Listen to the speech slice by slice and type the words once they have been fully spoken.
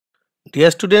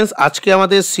Dear students, আজকে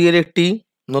আমাদের C এর একটি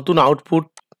নতুন আউটপুট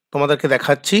তোমাদেরকে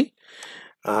দেখাচ্ছি।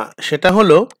 সেটা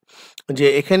হলো যে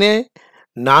এখানে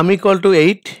নাম equal to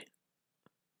 8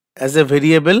 as a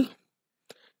variable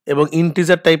এবং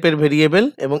ইন্টিজার টাইপের ভেরিয়েবল,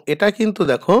 এবং এটা কিন্তু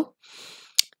দেখো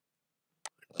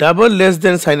ডাবল লেস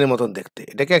দেন সাইনের মতন দেখতে।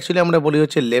 এটাকে অ্যাকচুয়ালি আমরা বলি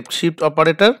হচ্ছে left shift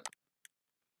operator,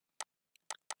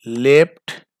 left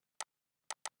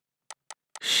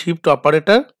shift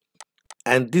operator,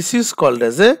 and this is called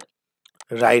as a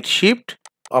right shift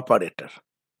operator.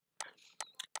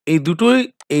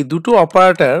 এই দুটো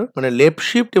অপারেটর মানে লেফট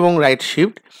শিফট এবং রাইট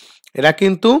শিফট, এরা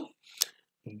কিন্তু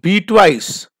বিটওয়াইজ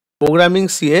প্রোগ্রামিং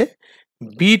সি এ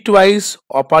বিটওয়াইজ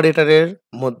অপারেটরের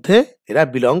মধ্যে এরা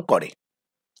বিলং করে।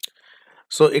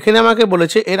 সো এখানে আমাকে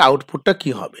বলেছে এর আউটপুটটা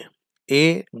কি হবে। এ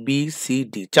বি সি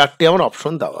ডি চারটে আমার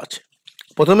অপশন দেওয়া আছে।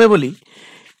 প্রথমে বলি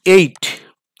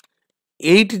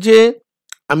 8 যে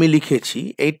আমি লিখেছি,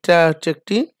 এইটা হচ্ছে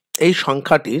একটি এই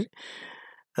সংখ্যাটির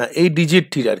এই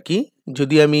ডিজিটটির আর কি,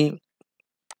 যদি আমি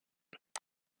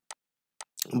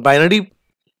বাইনারি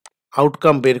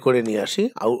আউটকাম বের করে নিয়ে আসি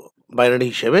বাইনারি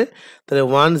হিসেবে, তাহলে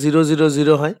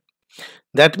 1000 হয়।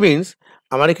 দ্যাট মিনস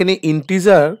আমার এখানে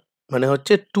ইন্টিজার মানে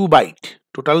হচ্ছে 2 বাইট,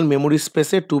 টোটাল মেমোরি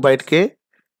স্পেসে 2 বাইটকে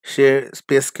সে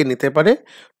স্পেসকে নিতে পারে।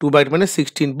 2 বাইট মানে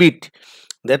 16 bit.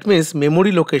 That means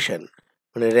memory location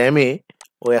মানে র্যামে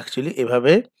ও অ্যাকচুয়ালি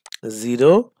এভাবে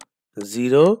 0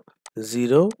 0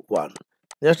 0 1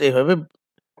 জাস্ট এভাবে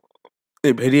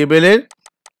এই ভেরিয়েবলের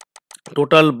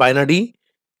টোটাল বাইনারি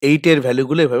 8 এর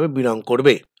ভ্যালুগুলো এভাবে বিলং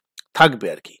করবে, থাকবে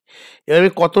আর কি। এবার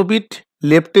আমি কত বিট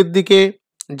লেফটের দিকে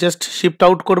জাস্ট শিফট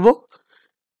আউট করব,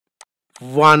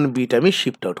 1 বিট আমি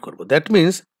শিফট আউট করব। দ্যাট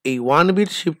মিনস এই 1 বিট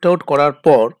শিফট আউট করার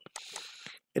পর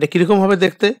এটা কিরকম হবে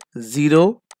দেখতে, 0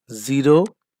 0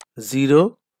 0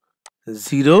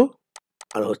 0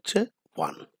 আর হচ্ছে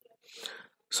 1।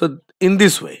 সো ইন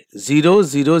দিস ওয়ে 0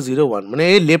 0 0 1 মানে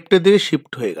এই লেফটের দিকে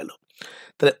শিফট হয়ে গেল।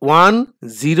 তাহলে 1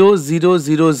 0 0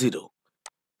 0 0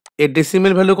 এর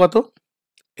ডেসিমেল ভ্যালু কত?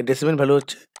 এর ডেসিমেল ভ্যালু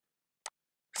হচ্ছে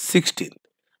 16।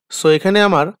 সো এখানে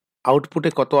আমার আউটপুটে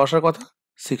কত আসার কথা?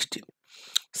 16।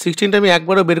 16টা আমি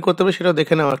একবারও বের করতে হবে, সেটাও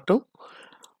দেখে নেওয়া একটু।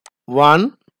 1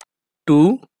 2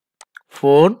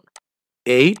 4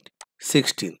 8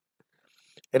 16।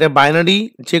 এটা বাইনারি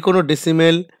যে কোনো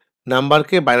ডেসিমেল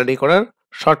নাম্বারকে বাইনারি করার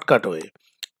shortcut way.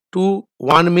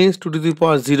 1 means 2 to the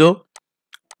power 0,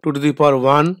 2 to the power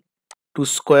 1, 2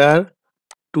 square,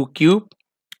 2 cube,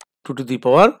 2 to the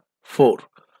power 4.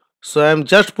 So I am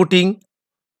just putting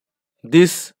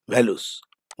these values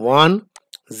 1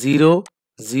 0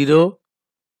 0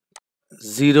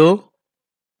 0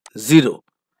 0.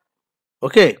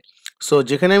 Okay, so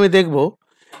যেখানে আমি দেখব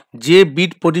যে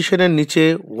বিট পজিশনের নিচে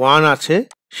 1 আছে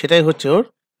সেটাই হচ্ছে ওর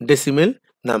ডেসিমেল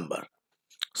নাম্বার।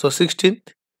 সো 16th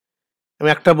আমি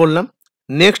একটা বললাম।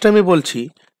 নেক্সট আমি বলছি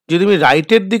যদি আমি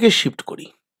রাইটের দিকে শিফট করি,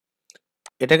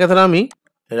 এটাকে ধরো আমি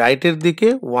রাইটের দিকে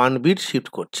 1 বিট শিফট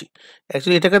করছি।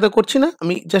 অ্যাকচুয়ালি এটাকে তো করছি না,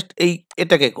 আমি জাস্ট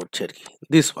এটাকে করছি আর কি,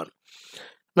 দিস ওয়ান।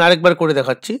 আমি আরেকবার করে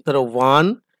দেখাচ্ছি। ধরো 1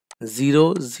 0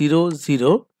 0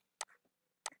 0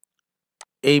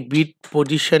 এই বিট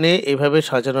পজিশনে এভাবে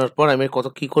সাজানোর পর আমি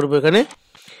কি করব, এখানে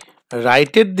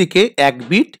রাইটের দিকে 1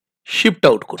 বিট শিফট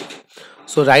আউট করব।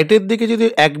 সো রাইটের দিকে যদি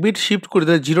 1 বিট শিফট করি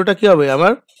তাহলে জিরোটা কি হবে,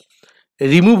 আমার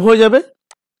রিমুভ হয়ে যাবে।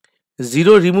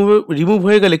 0 রিমুভ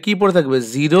হয়ে গেলে কি পড়ে থাকবে,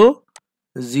 0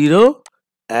 0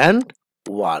 and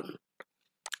 1.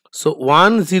 So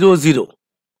 1 0 0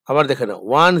 আবার দেখে নাও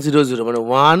 1 0 0 মানে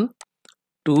 1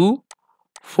 2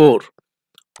 4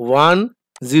 1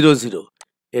 0 0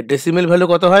 এর ডেসিমেল ভ্যালু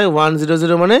কত হয়, 1 0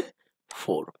 0 মানে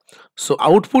 4. So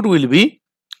output will be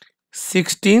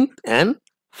 16 and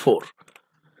 4.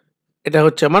 এটা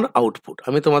হচ্ছে আমার আউটপুট।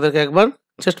 আমি তোমাদেরকে একবার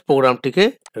জাস্ট প্রোগ্রামটিকে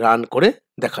রান করে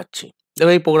দেখাচ্ছি।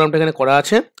 দেখো এই প্রোগ্রামটা এখানে করা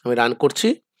আছে, আমি রান করছি।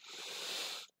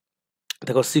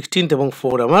 দেখো 16 এবং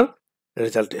 4 আমার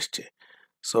রেজাল্ট এসছে।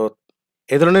 সো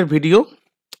এই ধরনের ভিডিও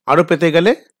আরও পেতে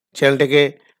গেলে চ্যানেলটাকে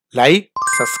লাইক,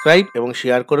 সাবস্ক্রাইব এবং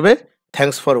শেয়ার করবে।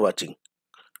 Thanks for watching.